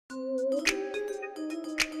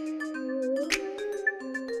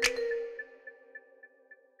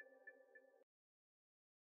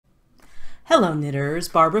Hello knitters,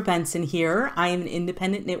 Barbara Benson here. I am an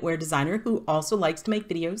independent knitwear designer who also likes to make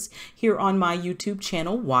videos here on my YouTube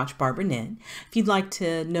channel, Watch Barbara Knit. If you'd like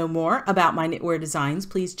to know more about my knitwear designs,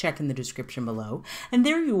 please check in the description below. And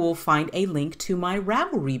there you will find a link to my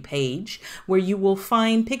Ravelry page where you will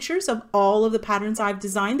find pictures of all of the patterns I've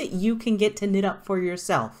designed that you can get to knit up for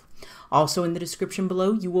yourself. Also in the description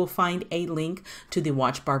below, you will find a link to the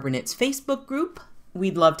Watch Barbara Knits Facebook group.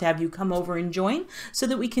 We'd love to have you come over and join so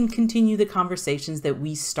that we can continue the conversations that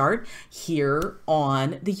we start here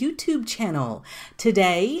on the YouTube channel.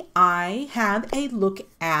 Today, I have a look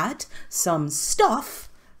at some stuff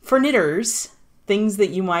for knitters, things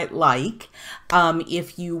that you might like.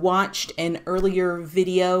 If you watched an earlier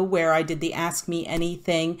video where I did the Ask Me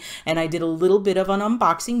Anything and I did a little bit of an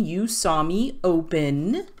unboxing, you saw me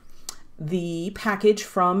open the package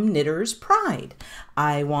from Knitter's Pride.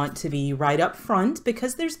 I want to be right up front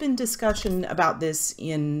because there's been discussion about this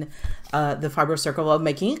in the Fibro Circle of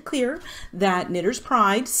making it clear that Knitter's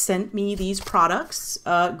Pride sent me these products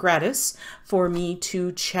gratis for me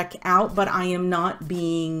to check out, but I am not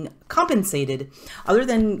being compensated. Other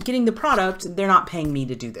than getting the product, they're not paying me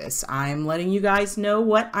to do this. I'm letting you guys know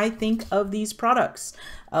what I think of these products.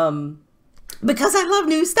 Because I love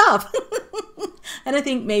new stuff. And I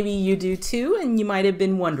think maybe you do too, and you might have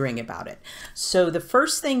been wondering about it. So the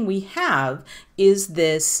first thing we have is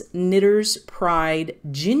this Knitter's Pride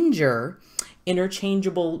Ginger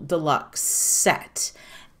Interchangeable Deluxe set.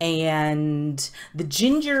 And the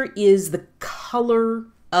ginger is the color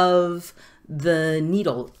of the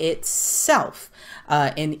needle itself.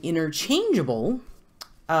 An interchangeable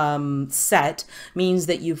set means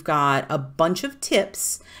that you've got a bunch of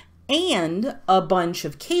tips and a bunch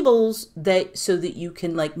of cables so that you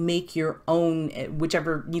can like make your own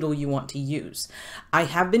whichever needle you want to use. I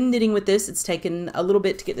have been knitting with this. It's taken a little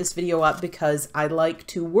bit to get this video up because I like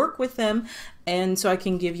to work with them and so I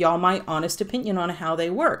can give y'all my honest opinion on how they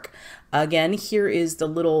work. Again, here is the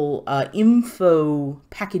little info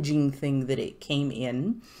packaging thing that it came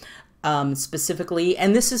in. Specifically,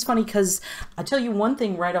 and this is funny because I tell you one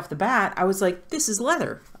thing right off the bat, I was like, this is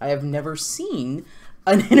leather. I have never seen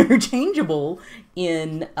an interchangeable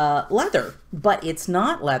in leather, but it's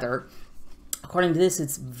not leather. According to this,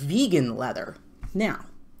 it's vegan leather. Now,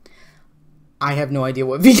 I have no idea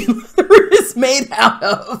what vegan leather is made out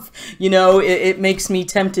of. You know, it makes me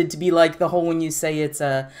tempted to be like the whole when you say it's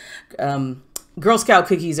a Girl Scout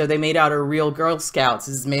cookies, are they made out of real Girl Scouts?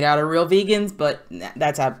 Is it made out of real vegans? But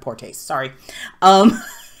that's a poor taste. Sorry.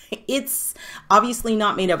 It's obviously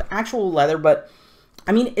not made of actual leather, but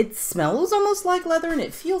I mean, it smells almost like leather and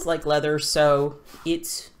it feels like leather, so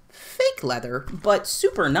it's fake leather, but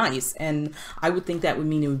super nice. And I would think that would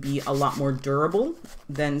mean it would be a lot more durable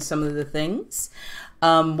than some of the things.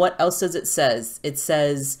 What else does it says? It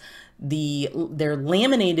says they're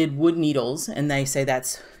laminated wood needles, and they say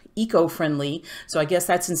that's eco-friendly. So I guess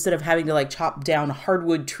that's instead of having to like chop down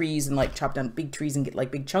hardwood trees and like chop down big trees and get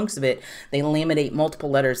like big chunks of it, they laminate multiple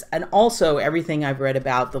letters. And also everything I've read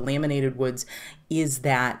about the laminated woods is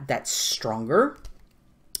that that's stronger.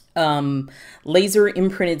 Laser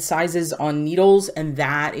imprinted sizes on needles, and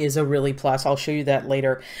that is a really plus. I'll show you that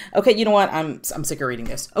later. Okay, you know what? I'm sick of reading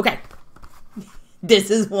this. Okay.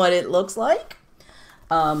 This is what it looks like.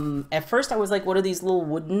 At first I was like, what are these little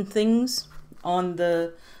wooden things on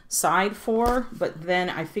the side for? But then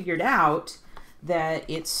I figured out that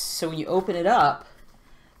it's so when you open it up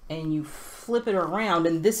and you flip it around,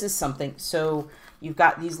 and this is something. So you've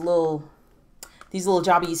got these little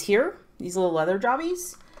jobbies here, these little leather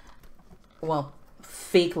jobbies. Well,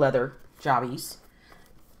 fake leather jobbies.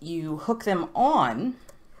 You hook them on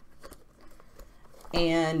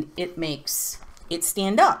and it makes it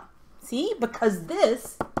stand up. See? Because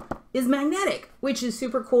this is magnetic, which is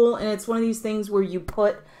super cool. And it's one of these things where you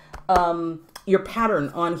put your pattern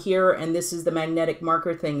on here, and this is the magnetic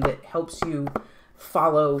marker thing that helps you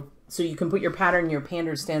follow. So you can put your pattern and your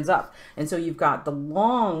pattern stands up. And so you've got the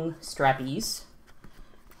long strappies,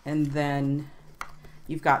 and then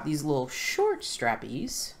you've got these little short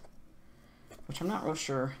strappies, which I'm not real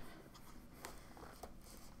sure.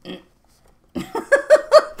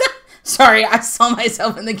 Sorry, I saw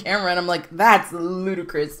myself in the camera and I'm like, that's a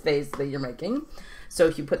ludicrous face that you're making. So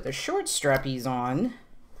if you put the short strappies on,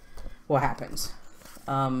 what happens?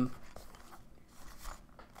 I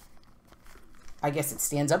guess it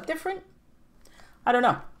stands up different? I don't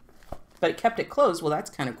know. But it kept it closed. Well, that's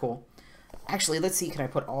kind of cool. Actually, let's see. Can I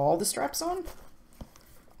put all the straps on?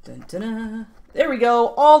 Dun, dun, dun. There we go.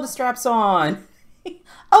 All the straps on.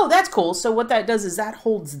 Oh, that's cool. So what that does is that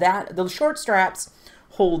holds that, the short straps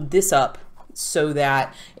hold this up so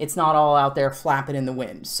that it's not all out there flapping in the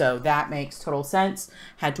wind. So that makes total sense.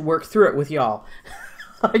 Had to work through it with y'all.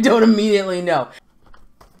 I don't immediately know.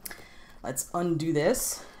 Let's undo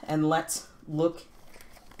this and let's look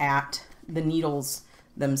at the needles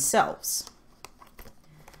themselves.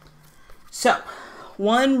 So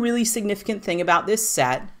one really significant thing about this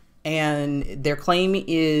set, and their claim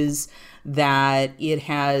is that it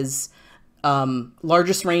has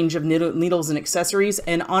largest range of needles and accessories,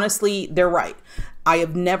 and honestly, they're right. I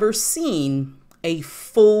have never seen a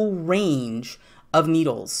full range of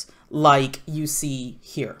needles like you see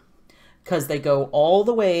here, because they go all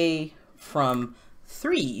the way from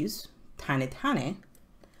 3s, tiny,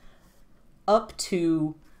 up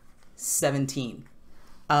to 17.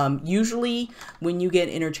 Usually when you get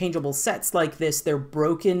interchangeable sets like this, they're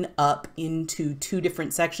broken up into two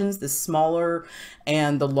different sections, the smaller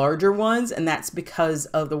and the larger ones, and that's because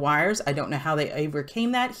of the wires. I don't know how they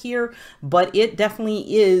overcame that here, but it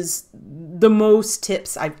definitely is the most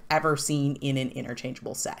tips I've ever seen in an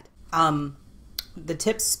interchangeable set. The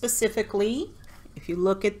tips specifically, if you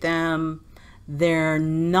look at them, they're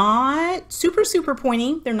not super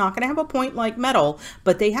pointy. They're not going to have a point like metal,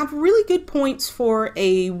 but they have really good points for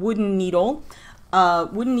a wooden needle.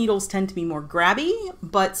 Wooden needles tend to be more grabby,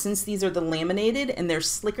 but since these are the laminated and they're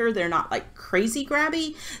slicker, they're not like crazy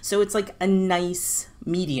grabby. So it's like a nice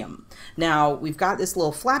medium. Now we've got this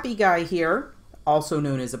little flappy guy here, also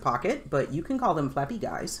known as a pocket, but you can call them flappy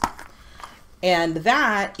guys. And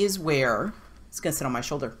that is where it's going to sit on my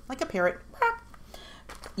shoulder like a parrot.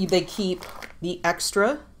 They keep the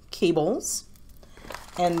extra cables,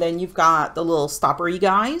 and then you've got the little stoppery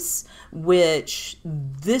guys, which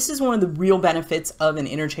this is one of the real benefits of an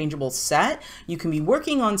interchangeable set. You can be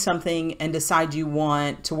working on something and decide you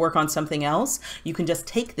want to work on something else. You can just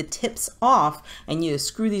take the tips off and you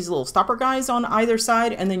screw these little stopper guys on either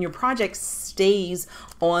side, and then your project stays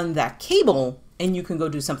on that cable and you can go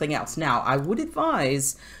do something else. Now, I would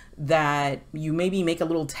advise that you maybe make a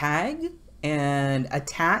little tag and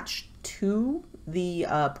attach to the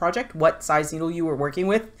project what size needle you were working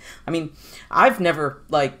with. I mean, I've never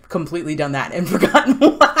like completely done that and forgotten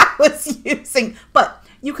what I was using, but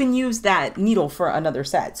you can use that needle for another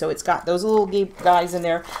set. So it's got those little guys in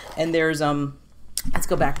there, and there's let's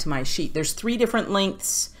go back to my sheet. There's 3 different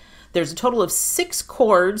lengths. There's a total of 6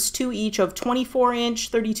 cords, 2 each of 24-inch,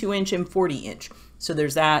 32-inch, and 40-inch. So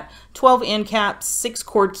there's that, 12 end caps, 6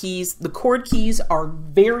 cord keys. The cord keys are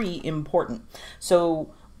very important.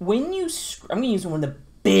 So when you, I'm gonna use one of the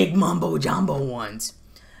big mumbo jumbo ones.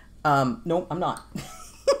 No, I'm not,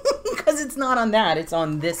 because it's not on that, it's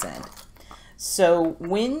on this end. So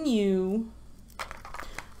when you,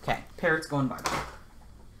 okay, parrot's going by.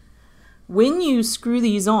 When you screw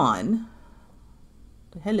these on,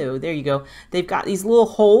 hello, there you go. They've got these little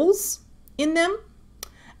holes in them,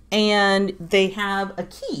 and they have a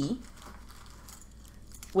key,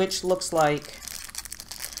 which looks like,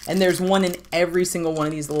 and there's one in every single one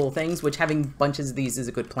of these little things, which having bunches of these is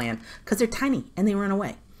a good plan because they're tiny and they run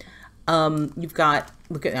away. You've got,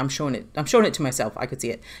 look at, I'm showing it to myself. I could see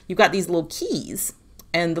it. You've got these little keys,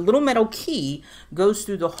 and the little metal key goes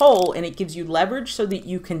through the hole and it gives you leverage so that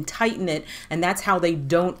you can tighten it. And that's how they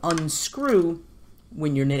don't unscrew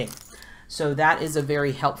when you're knitting. So that is a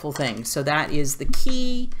very helpful thing. So that is the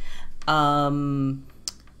key.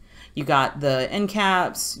 You got the end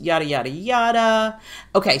caps, yada, yada, yada.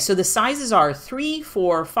 Okay, so the sizes are 3,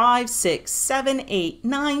 4, 5, 6, 7, 8,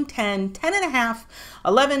 9, 10, 10 and a half,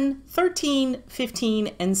 11, 13,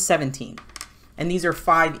 15, and 17. And these are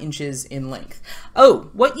 5 inches in length. Oh,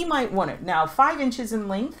 what you might want to, now 5 inches in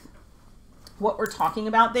length, what we're talking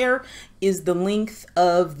about there is the length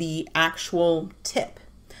of the actual tip.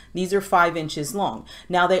 These are 5 inches long.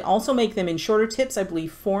 Now they also make them in shorter tips, I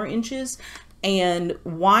believe 4 inches. And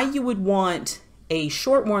why you would want a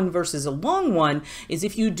short one versus a long one is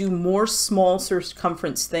if you do more small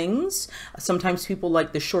circumference things. Sometimes people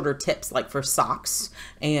like the shorter tips, like for socks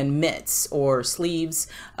and mitts or sleeves,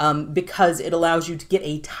 because it allows you to get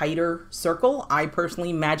a tighter circle. I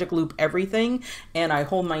personally magic loop everything and I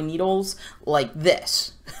hold my needles like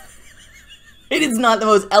this. It is not the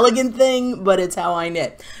most elegant thing, but it's how I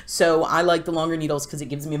knit. So I like the longer needles because it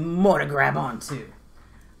gives me more to grab onto.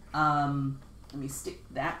 Let me stick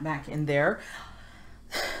that back in there.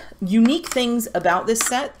 Unique things about this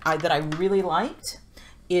set that I really liked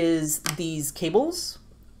is these cables.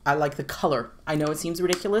 I like the color. I know it seems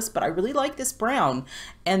ridiculous, but I really like this brown,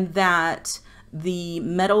 and that the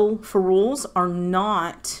metal ferrules are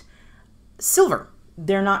not silver.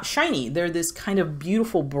 they're not shiny. They're this kind of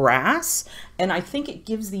beautiful brass. And I think it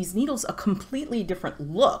gives these needles a completely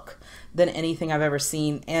different look than anything I've ever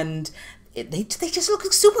seen. And they just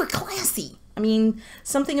look super classy. I mean,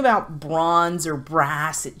 something about bronze or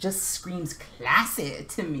brass, it just screams classy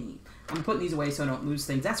to me. I'm putting these away so I don't lose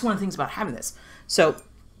things. That's one of the things about having this. So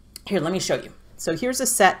here, let me show you. So here's a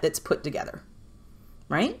set that's put together,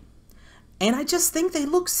 right? And I just think they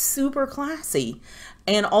look super classy.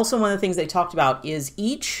 And also one of the things they talked about is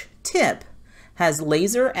each tip has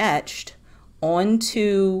laser etched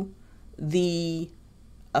onto the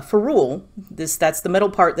ferrule. That's the metal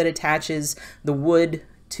part that attaches the wood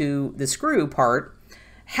to the screw part,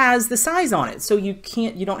 has the size on it. So you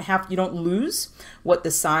don't lose what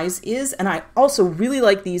the size is. And I also really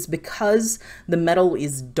like these because the metal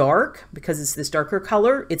is dark, because it's this darker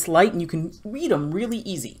color, it's light and you can read them really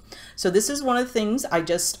easy. So this is one of the things I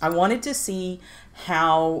wanted to see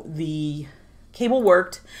how the cable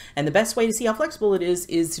worked, and the best way to see how flexible it is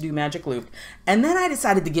to do magic loop. And then I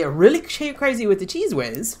decided to get really crazy with the Cheese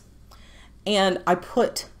Whiz, and I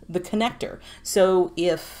put the connector. So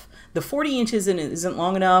if the 40 inches isn't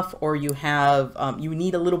long enough, or you have you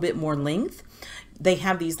need a little bit more length, they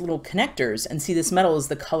have these little connectors. And see, this metal is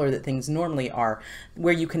the color that things normally are,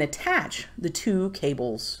 where you can attach the two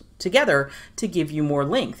cables together to give you more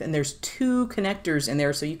length. And there's two connectors in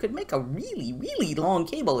there, so you could make a really long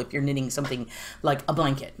cable if you're knitting something like a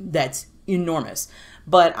blanket that's enormous.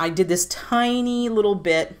 But I did this tiny little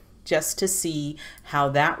bit just to see how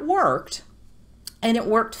that worked, and it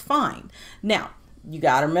worked fine. Now you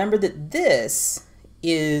got to remember that this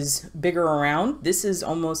is bigger around. This is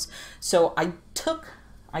almost, so I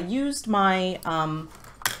used my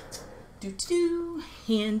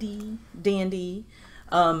handy dandy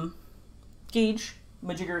gauge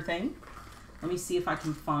majigger thing. Let me see if I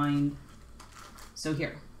can find, so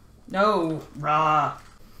here, no, rah.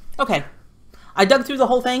 Okay, I dug through the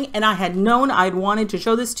whole thing, and I had known I'd wanted to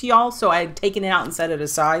show this to y'all, so I had taken it out and set it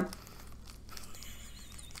aside.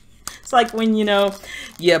 It's like when, you know,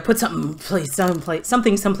 you put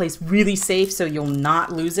something someplace really safe so you'll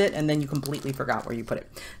not lose it, and then you completely forgot where you put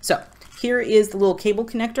it. So here is the little cable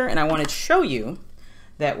connector, and I wanted to show you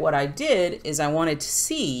that what I did is I wanted to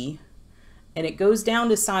see, and it goes down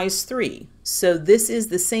to size 3. So this is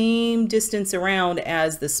the same distance around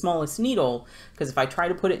as the smallest needle, because if I try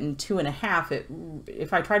to put it in 2.5,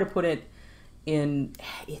 if I try to put it in,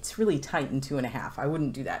 it's really tight in 2.5. I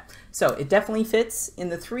wouldn't do that. So it definitely fits in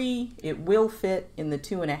the 3. It will fit in the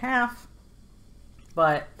 2.5,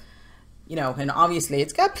 but you know, and obviously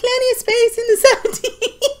it's got plenty of space in the 17.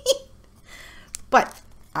 But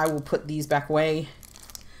I will put these back away,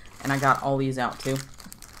 and I got all these out too.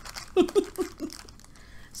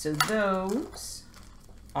 So those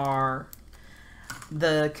are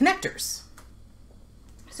the connectors.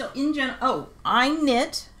 So in general, oh, I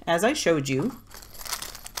knit, as I showed you,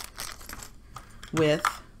 with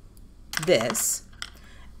this,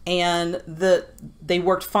 and they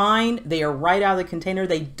worked fine. They are right out of the container.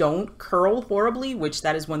 They don't curl horribly, which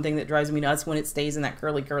that is one thing that drives me nuts when it stays in that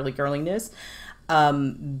curliness.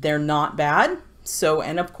 They're not bad. So,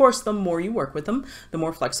 and of course, the more you work with them, the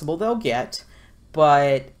more flexible they'll get,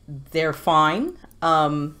 but they're fine.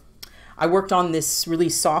 I worked on this really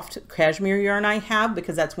soft cashmere yarn I have,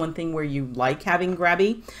 because that's one thing where you like having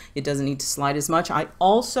grabby. It doesn't need to slide as much. I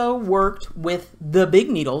also worked with the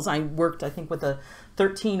big needles. I worked, I think, with a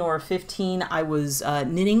 13 or a 15. I was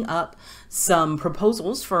knitting up some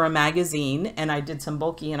proposals for a magazine, and I did some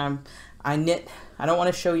bulky, and I knit, I don't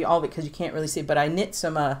want to show you all of it because you can't really see it, but I knit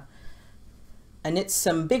some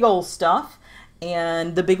big old stuff,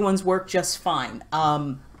 and the big ones work just fine.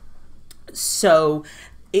 So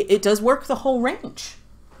it does work the whole range.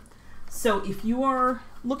 So if you are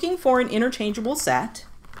looking for an interchangeable set,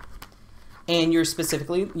 and you're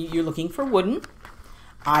looking for wooden,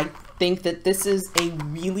 I think that this is a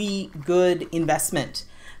really good investment,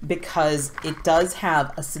 because it does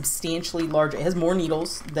have a substantially larger, it has more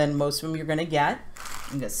needles than most of them you're going to get.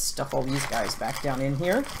 I'm going to stuff all these guys back down in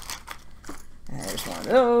here. There's one of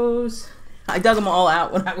those. I dug them all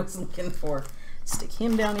out when I was looking for, stick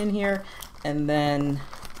him down in here, and then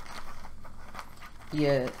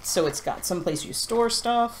so it's got some place you store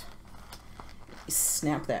stuff. You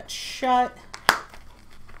snap that shut.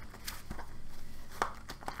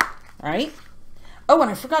 Right? Oh, and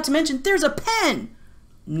I forgot to mention, there's a pen.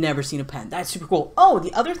 Never seen a pen. That's super cool. Oh,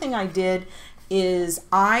 the other thing I did is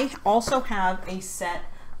I also have a set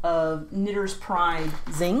of Knitter's Pride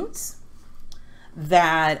zings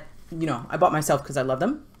that, you know, I bought myself because I love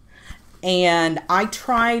them. And I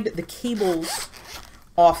tried the cables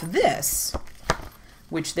off this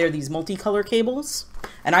which they're these multicolor cables.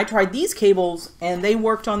 And I tried these cables and they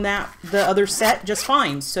worked on the other set just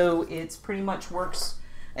fine. So it's pretty much works,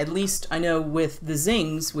 at least I know, with the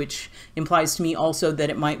Zings, which implies to me also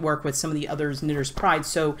that it might work with some of the others Knitter's Pride.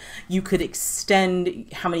 So you could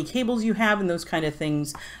extend how many cables you have and those kind of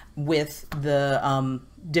things with the,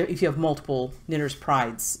 if you have multiple Knitter's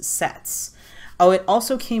Prides sets. Oh, it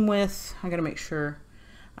also came with, I gotta make sure,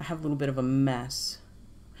 I have a little bit of a mess.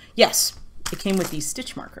 Yes, it came with these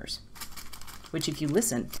stitch markers, which if you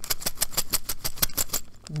listen,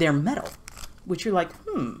 they're metal, which you're like,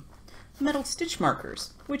 metal stitch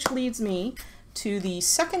markers, which leads me to the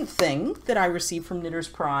second thing that I received from Knitter's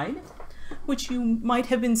Pride, which you might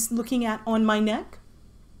have been looking at on my neck.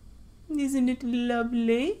 Isn't it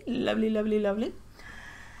lovely? Lovely, lovely, lovely.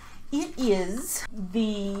 It is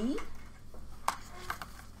the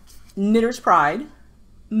Knitter's Pride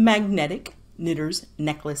Magnetic Knitter's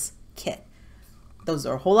Necklace Kit. Those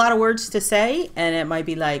are a whole lot of words to say, and it might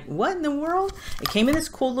be like, what in the world? It came in this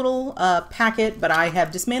cool little packet, but I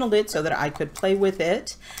have dismantled it so that I could play with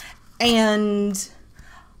it. And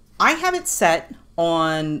I have it set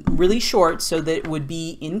on really short so that it would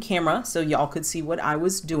be in camera so y'all could see what I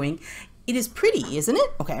was doing. It is pretty, isn't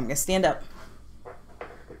it? Okay, I'm gonna stand up.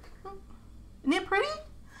 Isn't it pretty?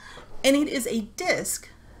 And it is a disc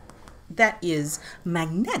that is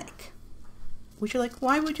magnetic, which you're like,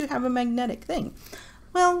 why would you have a magnetic thing?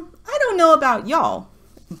 Well, I don't know about y'all,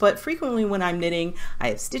 but frequently when I'm knitting, I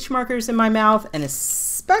have stitch markers in my mouth, and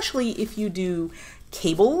especially if you do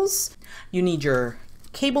cables, you need your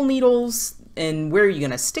cable needles and where are you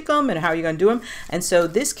gonna stick them and how are you gonna do them. And so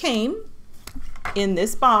this came in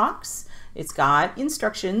this box. It's got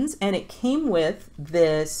instructions and it came with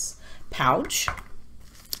this pouch,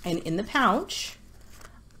 and in the pouch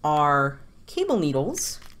are cable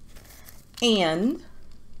needles and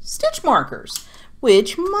stitch markers,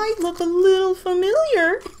 which might look a little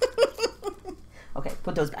familiar. Okay,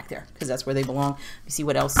 put those back there because that's where they belong. Let me see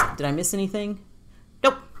what else. Did I miss anything?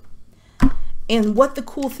 Nope. And what the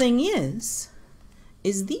cool thing is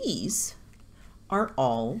these are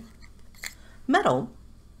all metal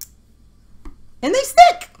and they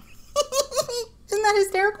stick. Isn't that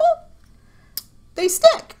hysterical? They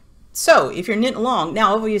stick. So if you're knitting along,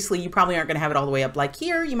 now obviously you probably aren't going to have it all the way up like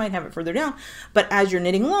here. You might have it further down. But as you're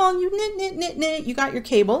knitting along, you knit, knit, knit, knit. You got your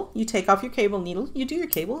cable. You take off your cable needle. You do your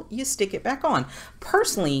cable. You stick it back on.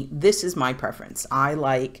 Personally, this is my preference. I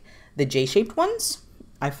like the J-shaped ones.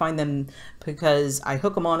 I find them because I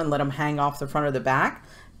hook them on and let them hang off the front or the back.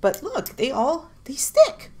 But look, they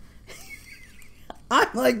stick. I'm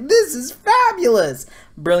like, this is fabulous.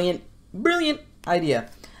 Brilliant, brilliant idea.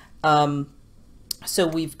 So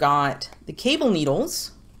we've got the cable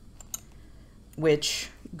needles, which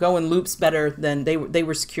go in loops better than they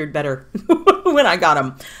were secured better when I got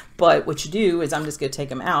them. But what you do is I'm just going to take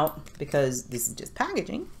them out because this is just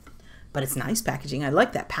packaging, but it's nice packaging. I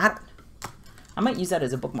like that pattern. I might use that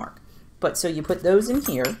as a bookmark. But so you put those in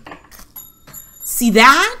here. See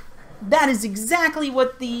that? That is exactly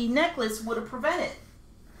what the necklace would have prevented.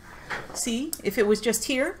 See, if it was just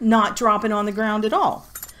here, not dropping on the ground at all.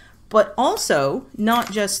 But also,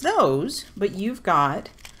 not just those, but you've got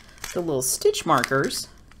the little stitch markers,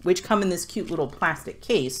 which come in this cute little plastic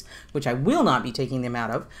case, which I will not be taking them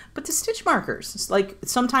out of, but the stitch markers. It's like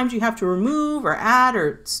sometimes you have to remove or add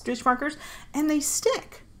or stitch markers, and they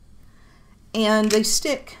stick. And they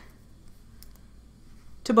stick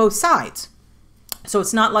to both sides. So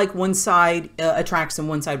it's not like one side attracts and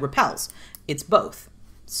one side repels. It's both.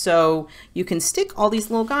 So you can stick all these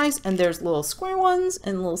little guys, and there's little square ones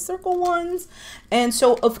and little circle ones. And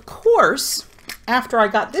so of course, after I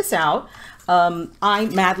got this out, I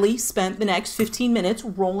madly spent the next 15 minutes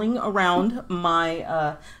rolling around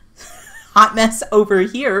my hot mess over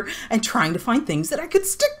here and trying to find things that I could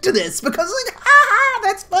stick to this because like,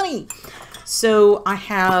 that's funny. So I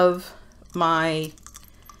have my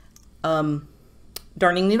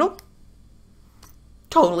darning needle,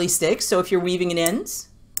 totally sticks. So if you're weaving in ends,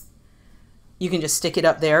 you can just stick it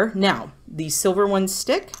up there. Now, these silver ones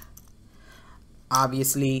stick.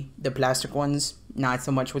 Obviously, the plastic ones, not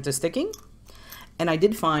so much with the sticking. And I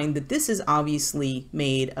did find that this is obviously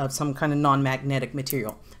made of some kind of non-magnetic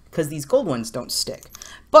material because these gold ones don't stick.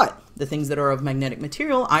 But the things that are of magnetic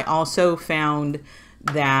material, I also found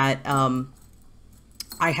that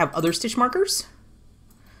I have other stitch markers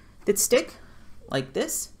that stick, like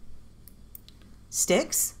this.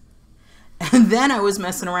 Sticks. And then I was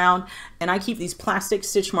messing around, and I keep these plastic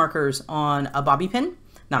stitch markers on a bobby pin.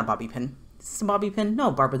 Not a bobby pin. This is a bobby pin. No,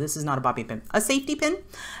 Barbara, this is not a bobby pin. A safety pin.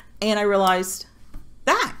 And I realized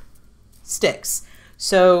that sticks.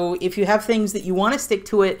 So if you have things that you want to stick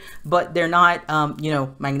to it, but they're not, you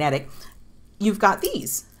know, magnetic, you've got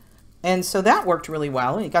these. And so that worked really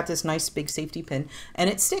well. And you got this nice big safety pin and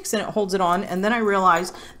it sticks and it holds it on. And then I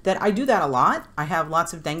realized that I do that a lot. I have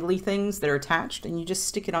lots of dangly things that are attached and you just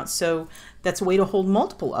stick it on. So that's a way to hold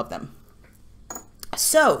multiple of them.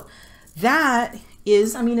 So that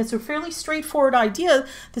is, I mean, it's a fairly straightforward idea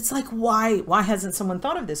that's like, why hasn't someone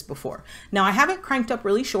thought of this before? Now I have it cranked up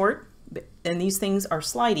really short and these things are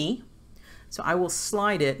slidey. So I will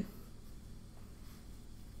slide it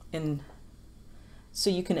in. So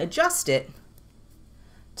you can adjust it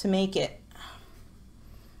to make it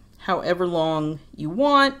however long you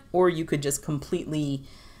want, or you could just completely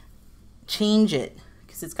change it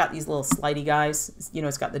because it's got these little slidey guys. You know,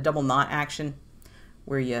 it's got the double knot action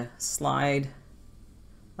where you slide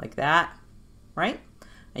like that, right?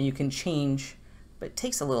 And you can change, but it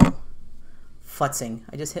takes a little futzing.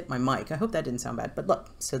 I just hit my mic. I hope that didn't sound bad, but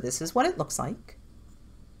look, so this is what it looks like.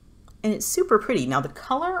 And it's super pretty. Now the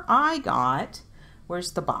color I got,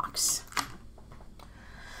 where's the box?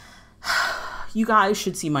 You guys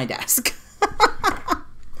should see my desk.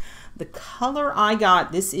 The color I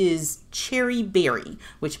got, this is Cherry Berry,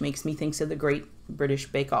 which makes me think of the Great British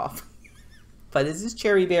Bake Off. But this is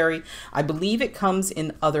Cherry Berry. I believe it comes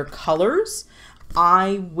in other colors.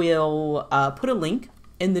 I will put a link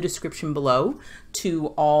in the description below to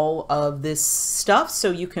all of this stuff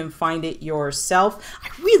so you can find it yourself. I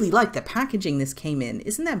really like the packaging this came in.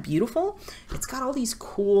 Isn't that beautiful? It's got all these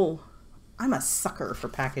cool, I'm a sucker for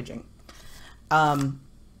packaging.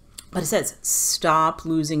 But it says, stop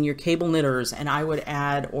losing your cable knitters, and I would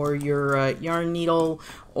add, or your yarn needle,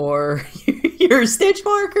 or your stitch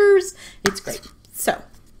markers. It's great. So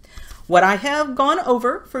what I have gone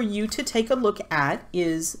over for you to take a look at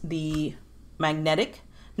is the magnetic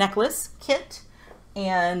necklace kit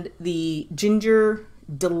and the Ginger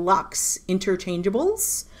Deluxe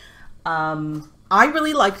interchangeables. I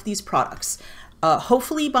really liked these products.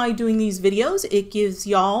 Hopefully by doing these videos, it gives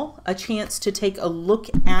y'all a chance to take a look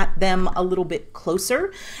at them a little bit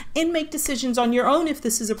closer and make decisions on your own if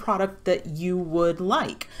this is a product that you would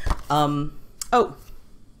like. Oh, and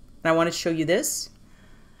I want to show you this.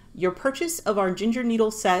 Your purchase of our Ginger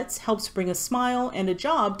Needle sets helps bring a smile and a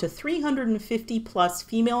job to 350 plus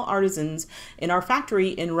female artisans in our factory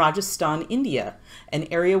in Rajasthan, India, an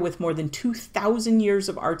area with more than 2,000 years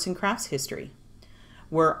of arts and crafts history.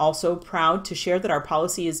 We're also proud to share that our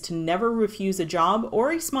policy is to never refuse a job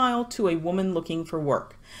or a smile to a woman looking for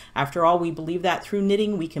work. After all, we believe that through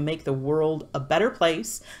knitting, we can make the world a better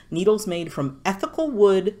place. Needles made from ethical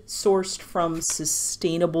wood sourced from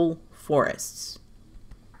sustainable forests.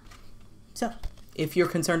 So if you're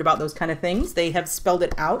concerned about those kind of things, they have spelled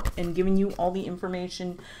it out and given you all the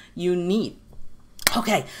information you need.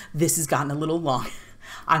 Okay, this has gotten a little long.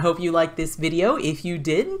 I hope you liked this video. If you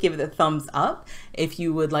did, give it a thumbs up. If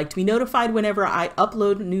you would like to be notified whenever I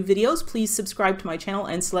upload new videos, please subscribe to my channel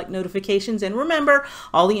and select notifications. And remember,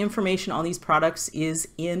 all the information on these products is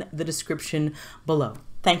in the description below.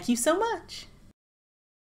 Thank you so much.